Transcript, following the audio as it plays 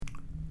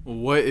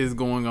What is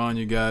going on,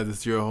 you guys?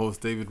 It's your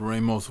host, David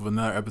Ramos, with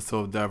another episode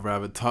of That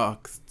Rabbit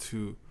Talks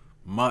Too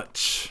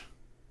Much.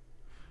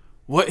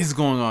 What is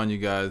going on, you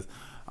guys?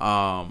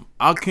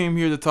 I came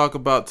here to talk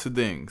about two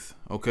things,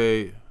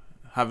 okay?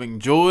 Having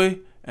joy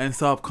and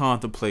stop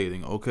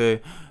contemplating,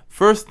 okay?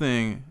 First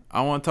thing,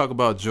 I want to talk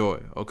about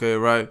joy, okay,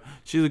 right?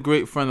 She's a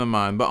great friend of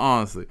mine, but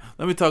honestly,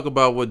 let me talk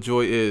about what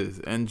joy is.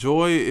 And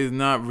joy is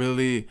not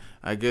really,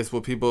 I guess,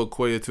 what people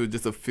equate it to,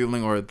 just a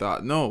feeling or a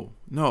thought. No,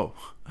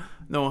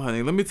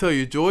 honey. Let me tell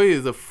you, joy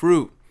is a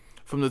fruit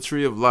from the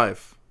tree of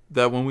life.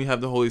 That when we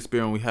have the Holy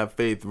Spirit and we have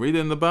faith, read it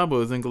in the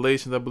Bible. It's in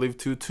Galatians, I believe,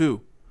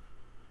 2:2.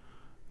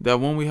 That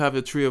when we have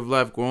the tree of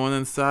life growing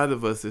inside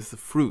of us, it's a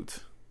fruit.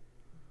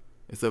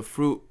 It's a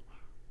fruit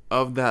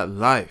of that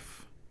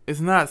life. It's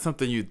not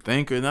something you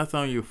think or not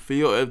something you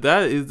feel. If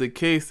that is the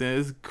case, then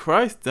is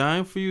Christ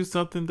dying for you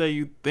something that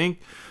you think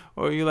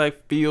or you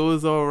like feel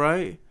is all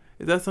right?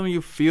 Is that something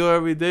you feel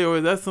every day, or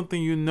is that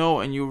something you know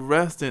and you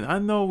rest in? I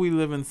know we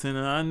live in sin,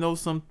 and I know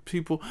some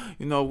people,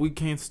 we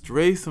can't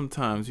stray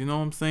sometimes, you know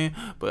what I'm saying?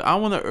 But I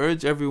want to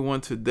urge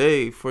everyone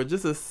today for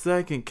just a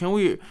second. Can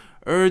we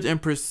urge and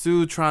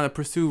trying to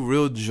pursue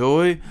real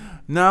joy?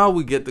 Now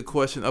we get the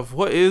question of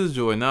what is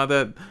joy. Now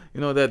that,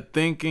 that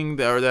thinking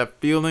that, or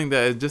that feeling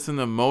that is just an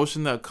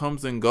emotion that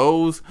comes and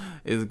goes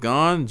is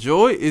gone.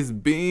 Joy is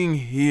being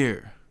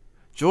here.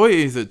 Joy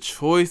is a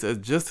choice as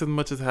just as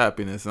much as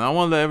happiness. And I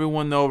want to let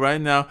everyone know right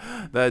now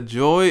that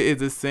joy is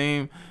the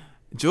same.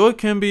 Joy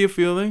can be a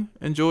feeling,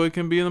 and joy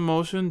can be an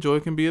emotion. Joy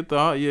can be a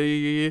thought.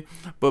 Yeah.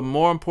 But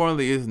more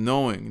importantly is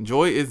knowing.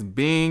 Joy is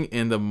being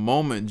in the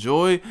moment.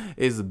 Joy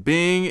is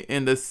being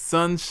in the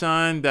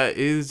sunshine that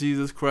is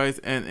Jesus Christ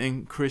and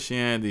in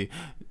Christianity.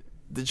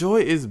 The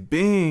joy is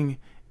being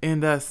in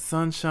that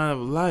sunshine of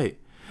light.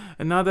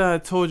 And now that I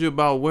told you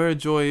about where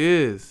joy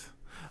is,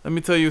 let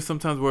me tell you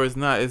sometimes where it's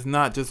not. It's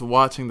not just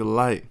watching the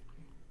light.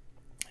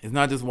 It's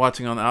not just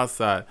watching on the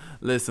outside.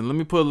 Listen, let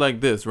me put it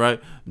like this,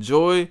 right?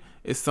 Joy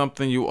is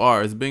something you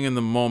are. It's being in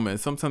the moment.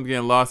 Sometimes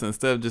getting lost, and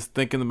instead of just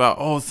thinking about,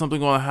 oh,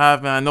 something going to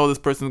happen. I know this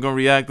person's going to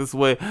react this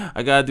way.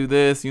 I got to do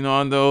this.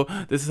 I know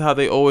this is how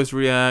they always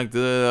react.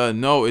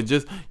 No, it's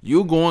just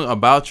you going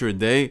about your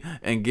day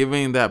and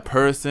giving that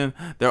person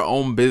their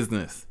own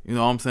business. You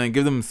know what I'm saying?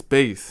 Give them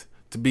space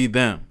to be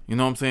them. You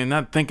know what I'm saying?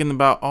 Not thinking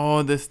about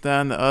all this, that,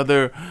 and the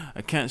other.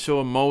 I can't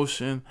show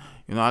emotion.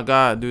 I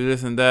gotta do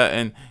this and that.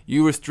 And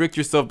you restrict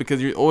yourself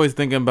because you're always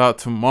thinking about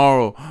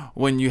tomorrow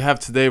when you have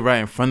today right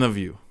in front of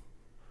you.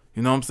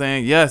 You know what I'm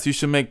saying? Yes, you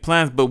should make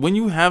plans, but when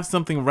you have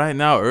something right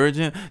now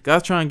urgent,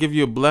 God's trying to give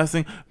you a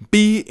blessing,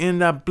 be in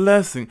that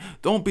blessing.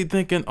 Don't be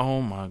thinking,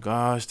 oh my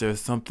gosh,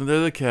 there's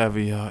a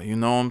caveat. You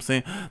know what I'm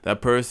saying?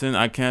 That person,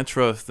 I can't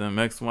trust them,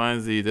 X, Y,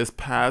 and Z. This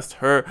past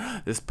hurt,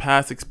 this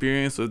past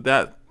experience with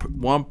that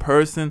one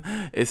person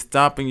is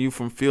stopping you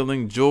from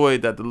feeling joy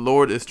that the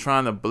Lord is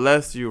trying to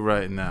bless you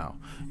right now.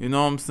 You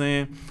know what I'm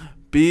saying?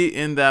 Be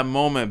in that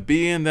moment.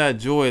 Be in that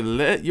joy.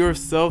 Let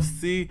yourself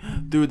see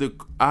through the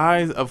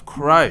eyes of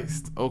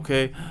Christ,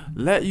 okay?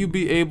 Let you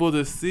be able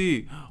to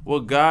see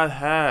what God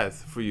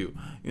has for you.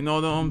 You know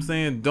what I'm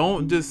saying?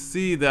 Don't just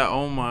see that,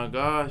 oh my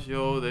gosh,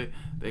 yo,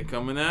 they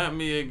coming at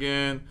me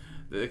again,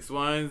 the X,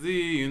 Y, and Z,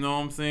 you know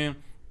what I'm saying?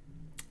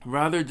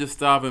 Rather just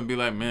stop and be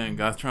like, man,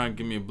 God's trying to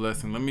give me a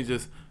blessing. Let me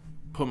just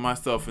put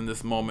myself in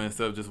this moment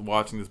instead of just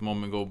watching this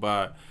moment go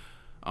by.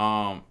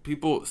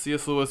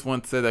 C.S. Lewis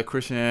once said that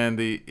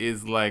Christianity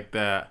is like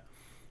that.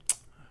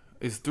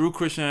 It's through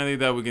Christianity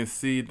that we can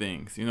see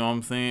things. You know what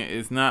I'm saying?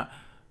 It's not,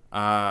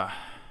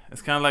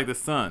 it's kind of like the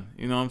sun.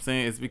 You know what I'm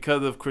saying? It's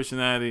because of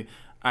Christianity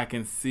I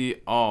can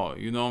see all.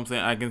 You know what I'm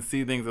saying? I can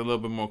see things a little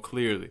bit more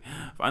clearly.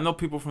 I know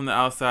people from the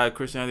outside,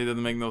 Christianity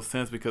doesn't make no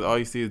sense because all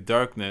you see is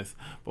darkness.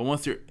 But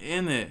once you're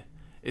in it,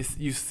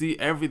 you see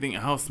everything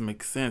else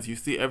makes sense. You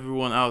see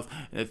everyone else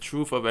and the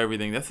truth of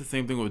everything. That's the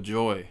same thing with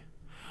joy.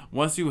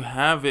 Once you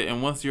have it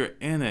and once you're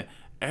in it,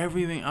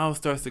 everything else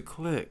starts to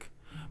click.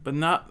 But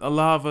not a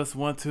lot of us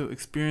want to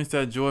experience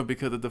that joy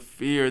because of the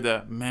fear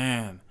that,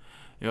 man,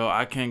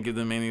 I can't give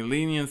them any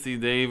leniency,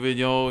 David.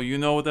 You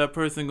know what that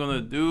person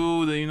gonna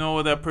do? You know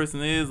what that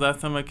person is?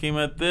 Last time I came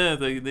at this,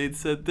 they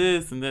said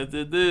this and that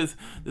did this.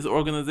 This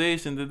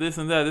organization did this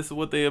and that. This is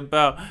what they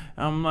about.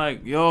 And I'm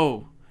like,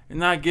 you're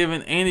not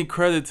giving any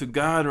credit to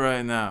God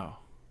right now.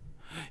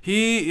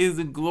 He is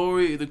the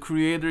glory, the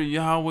creator,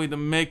 Yahweh, the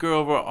maker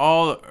over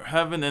all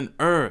heaven and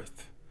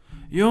earth.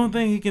 You don't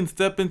think he can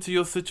step into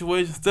your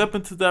situation, step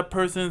into that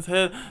person's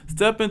head,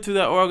 step into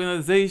that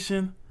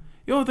organization?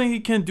 You don't think he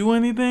can do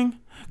anything?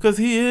 Because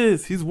he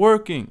is. He's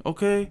working,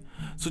 okay?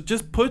 So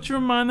just put your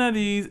mind at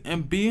ease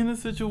and be in the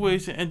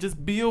situation and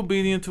just be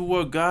obedient to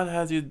what God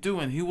has you do,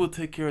 and he will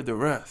take care of the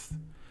rest.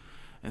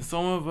 And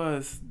some of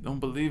us don't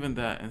believe in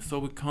that, and so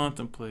we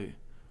contemplate.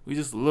 We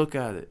just look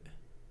at it.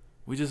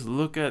 We just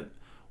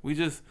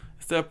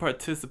instead of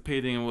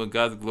participating in what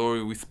God's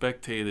glory, we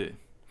spectate it.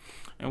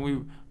 And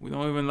we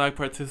don't even like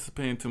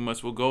participating too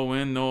much. We'll go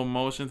in, no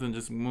emotions, and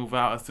just move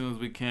out as soon as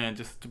we can,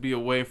 just to be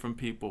away from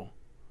people.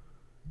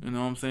 You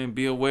know what I'm saying?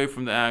 Be away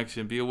from the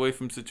action. Be away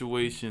from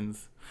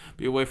situations.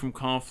 be away from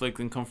conflict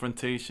and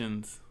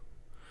confrontations.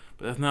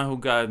 But that's not who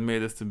God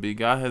made us to be.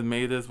 God has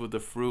made us with the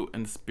fruit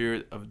and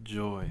spirit of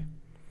joy.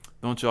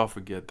 Don't y'all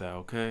forget that,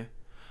 okay?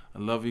 I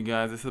love you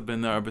guys. This has been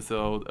another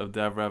episode of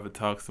Dav Rabbit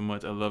Talks So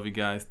Much. I love you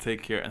guys.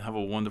 Take care and have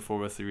a wonderful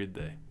rest of your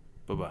day.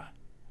 Bye-bye.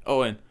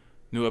 Oh, and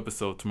new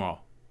episode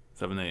tomorrow,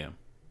 7 a.m.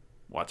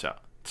 Watch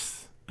out.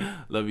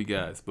 Love you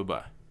guys.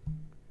 Bye-bye.